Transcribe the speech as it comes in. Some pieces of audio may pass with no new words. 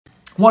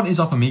What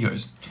is up,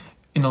 amigos?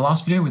 In the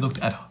last video, we looked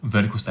at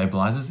vertical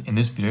stabilizers. In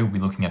this video,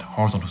 we're looking at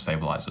horizontal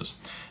stabilizers.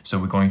 So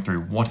we're going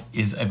through what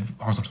is a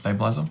horizontal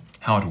stabilizer,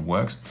 how it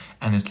works,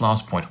 and this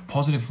last point,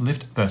 positive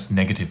lift versus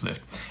negative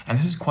lift. And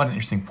this is quite an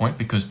interesting point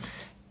because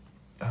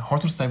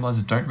horizontal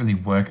stabilizers don't really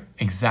work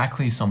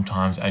exactly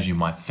sometimes as you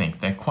might think.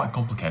 They're quite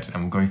complicated,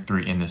 and we'll go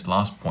through in this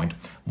last point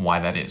why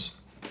that is.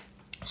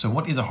 So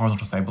what is a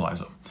horizontal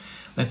stabilizer?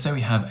 Let's say we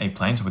have a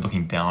plane, so we're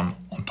looking down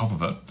on top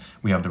of it.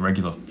 We have the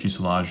regular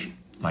fuselage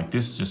like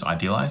this, just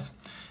idealized,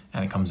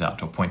 and it comes out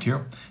to a point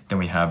here. Then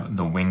we have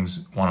the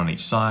wings, one on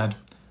each side,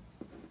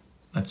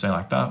 let's say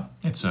like that.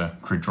 It's a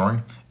crude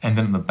drawing. And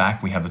then at the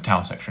back, we have the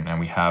tail section, and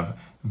we have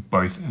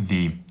both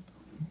the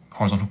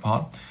horizontal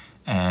part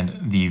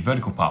and the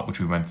vertical part, which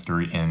we went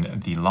through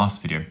in the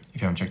last video.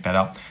 If you haven't checked that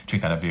out,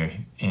 check that out video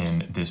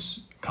in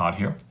this card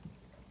here.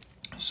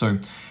 So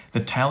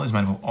the tail is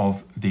made up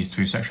of these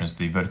two sections,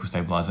 the vertical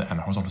stabilizer and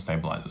the horizontal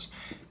stabilizers.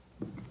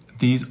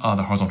 These are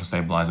the horizontal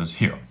stabilizers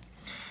here.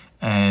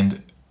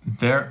 And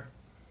their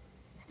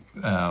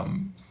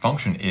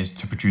function is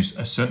to produce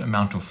a certain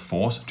amount of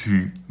force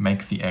to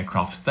make the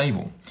aircraft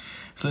stable.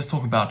 So let's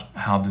talk about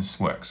how this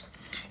works.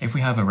 If we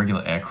have a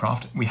regular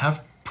aircraft, we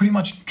have pretty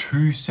much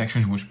two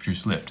sections which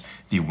produce lift,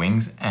 the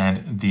wings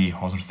and the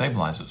horizontal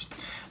stabilizers.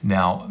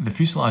 Now, the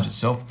fuselage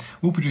itself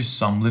will produce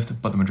some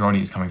lift, but the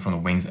majority is coming from the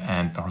wings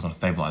and the horizontal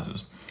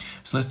stabilizers.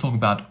 So let's talk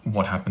about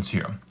what happens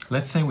here.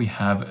 Let's say we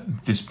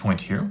have this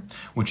point here,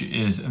 which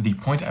is the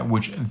point at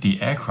which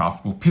the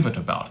aircraft will pivot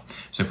about.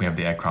 So if we have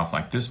the aircraft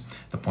like this,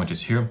 the point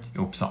is here, it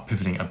will start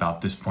pivoting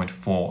about this point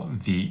for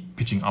the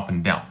pitching up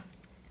and down.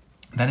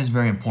 That is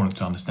very important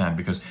to understand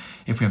because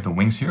if we have the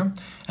wings here,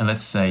 and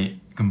let's say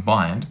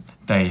combined,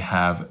 they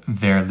have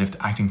their lift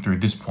acting through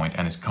this point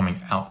and is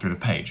coming out through the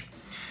page.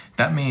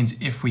 That means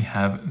if we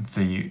have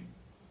the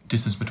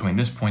distance between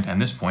this point and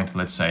this point,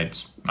 let's say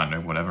it's, I don't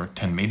know, whatever,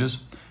 10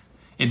 meters,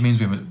 it means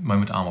we have a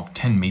moment arm of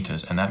 10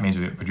 meters, and that means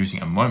we're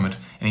producing a moment.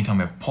 Anytime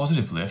we have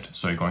positive lift,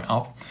 so going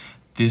up,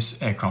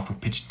 this aircraft will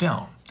pitch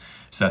down.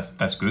 So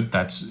that's good.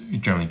 That's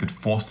generally good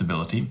for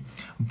stability.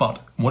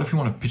 But what if we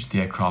want to pitch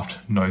the aircraft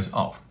nose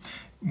up?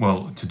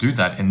 Well, to do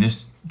that in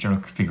this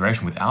general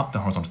configuration without the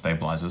horizontal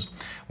stabilizers,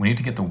 we need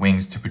to get the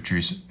wings to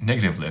produce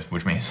negative lift,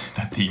 which means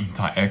that the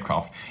entire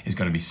aircraft is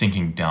going to be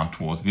sinking down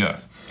towards the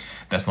earth.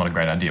 That's not a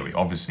great idea. We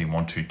obviously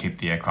want to keep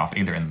the aircraft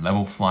either in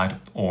level flight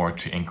or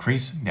to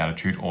increase the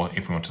altitude, or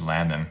if we want to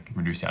land, then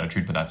reduce the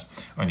altitude, but that's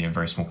only a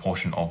very small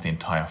portion of the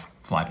entire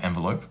flight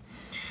envelope.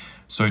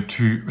 So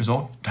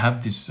to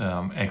have this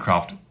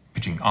aircraft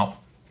pitching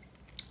up,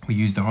 we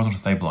use the horizontal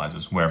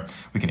stabilizers, where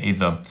we can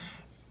either,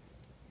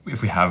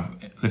 if we have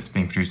lifts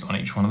being produced on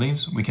each one of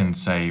these, we can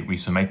say we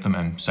summate them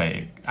and say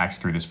it acts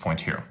through this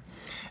point here.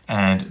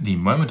 And the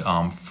moment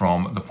arm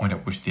from the point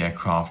at which the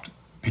aircraft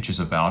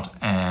pitches about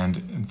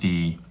and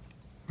the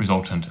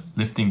resultant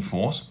lifting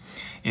force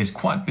is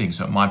quite big.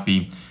 So it might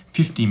be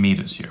 50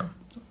 meters here,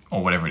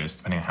 or whatever it is,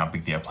 depending on how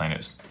big the airplane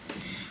is.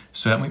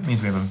 So that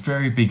means we have a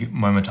very big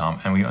moment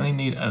arm, and we only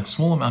need a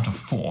small amount of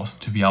force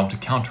to be able to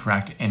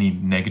counteract any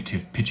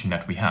negative pitching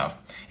that we have.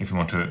 If we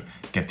want to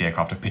get the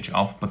aircraft to pitch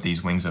up, but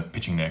these wings are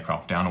pitching the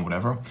aircraft down or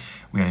whatever,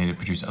 we only need to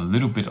produce a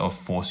little bit of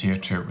force here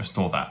to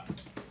restore that.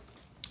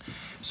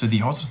 So the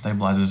horizontal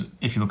stabilizers,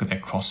 if you look at their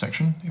cross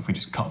section, if we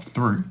just cut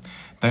through,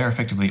 they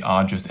effectively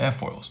are just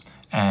airfoils.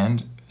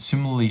 And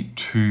similarly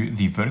to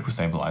the vertical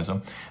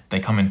stabilizer, they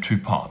come in two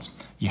parts.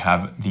 You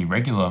have the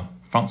regular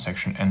front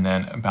section, and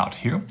then about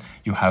here,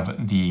 you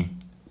have the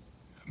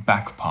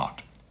back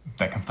part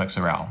that can flex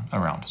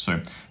around.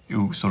 So it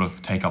will sort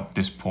of take up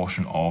this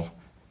portion of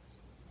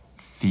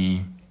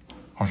the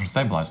horizontal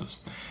stabilizers.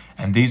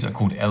 And these are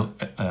called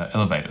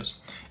elevators.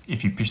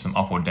 If you pitch them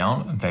up or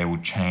down, they will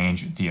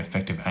change the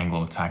effective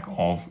angle of attack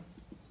of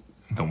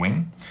the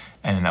wing,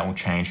 and then that will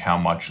change how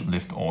much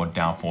lift or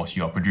downforce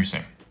you are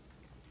producing.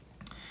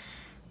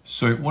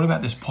 So what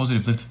about this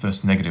positive lift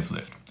versus negative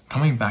lift?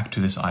 Coming back to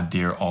this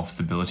idea of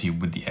stability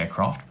with the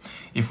aircraft,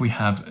 if we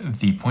have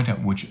the point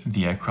at which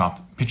the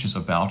aircraft pitches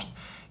about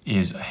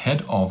is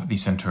ahead of the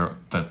center,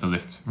 the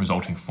lift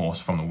resulting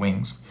force from the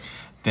wings,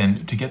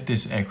 then to get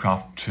this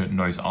aircraft to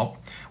nose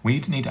up, we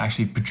need to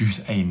actually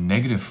produce a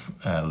negative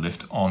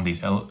lift on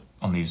these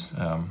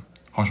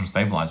horizontal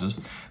stabilizers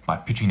by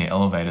pitching the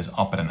elevators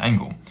up at an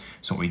angle.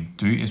 So what we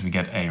do is we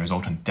get a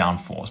resultant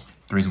downforce.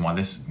 The reason why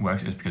this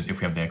works is because if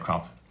we have the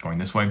aircraft going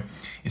this way,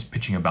 it's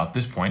pitching about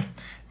this point,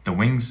 the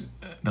wings,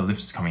 the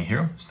lift is coming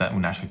here, so that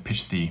will naturally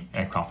pitch the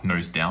aircraft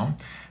nose down.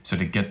 So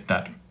to get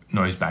that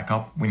nose back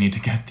up, we need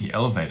to get the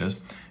elevators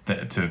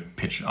to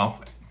pitch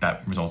up.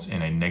 That results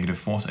in a negative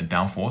force, a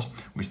downforce,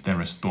 which then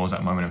restores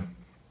that moment and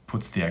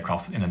puts the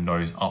aircraft in a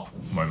nose up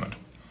moment.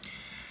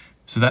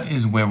 So that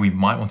is where we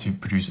might want to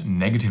produce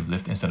negative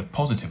lift instead of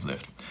positive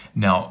lift.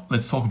 Now,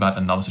 let's talk about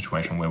another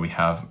situation where we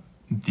have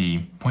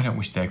the point at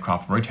which the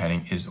aircraft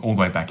rotating is all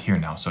the way back here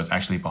now. So it's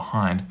actually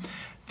behind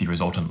the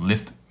resultant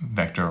lift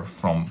vector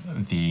from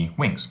the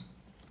wings.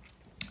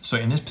 So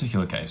in this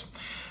particular case,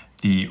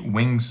 the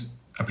wings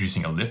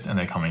producing a lift and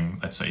they're coming,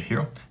 let's say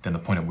here, then the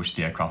point at which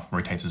the aircraft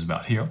rotates is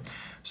about here.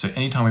 So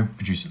anytime we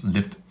produce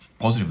lift,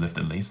 positive lift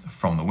at least,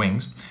 from the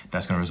wings,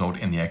 that's going to result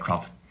in the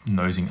aircraft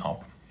nosing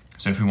up.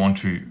 So if we want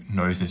to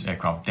nose this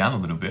aircraft down a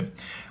little bit,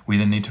 we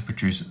then need to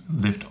produce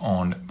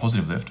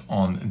positive lift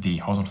on the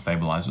horizontal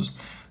stabilizers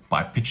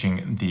by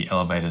pitching the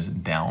elevators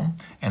down,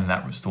 and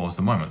that restores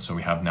the moment. So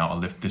we have now a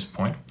lift at this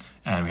point,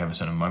 and we have a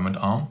certain moment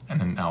arm, and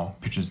then now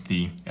pitches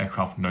the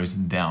aircraft nose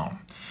down.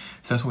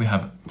 So that's where we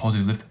have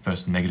positive lift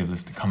versus negative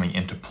lift coming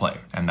into play.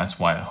 And that's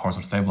why a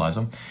horizontal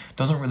stabilizer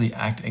doesn't really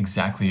act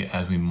exactly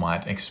as we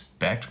might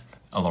expect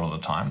a lot of the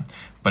time,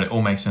 but it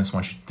all makes sense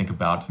once you think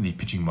about the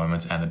pitching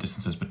moments and the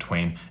distances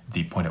between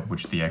the point at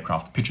which the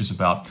aircraft pitches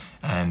about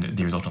and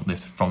the resultant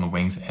lift from the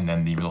wings and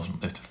then the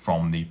resultant lift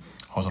from the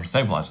horizontal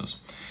stabilizers.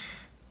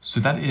 So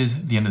that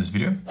is the end of this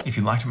video. If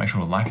you liked it, make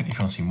sure to like it. If you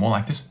want to see more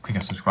like this, click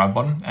that subscribe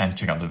button and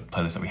check out the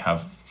playlist that we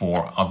have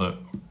for other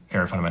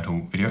aero fundamental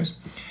videos.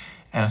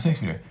 And I'll see you next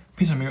video.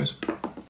 Peace, amigos.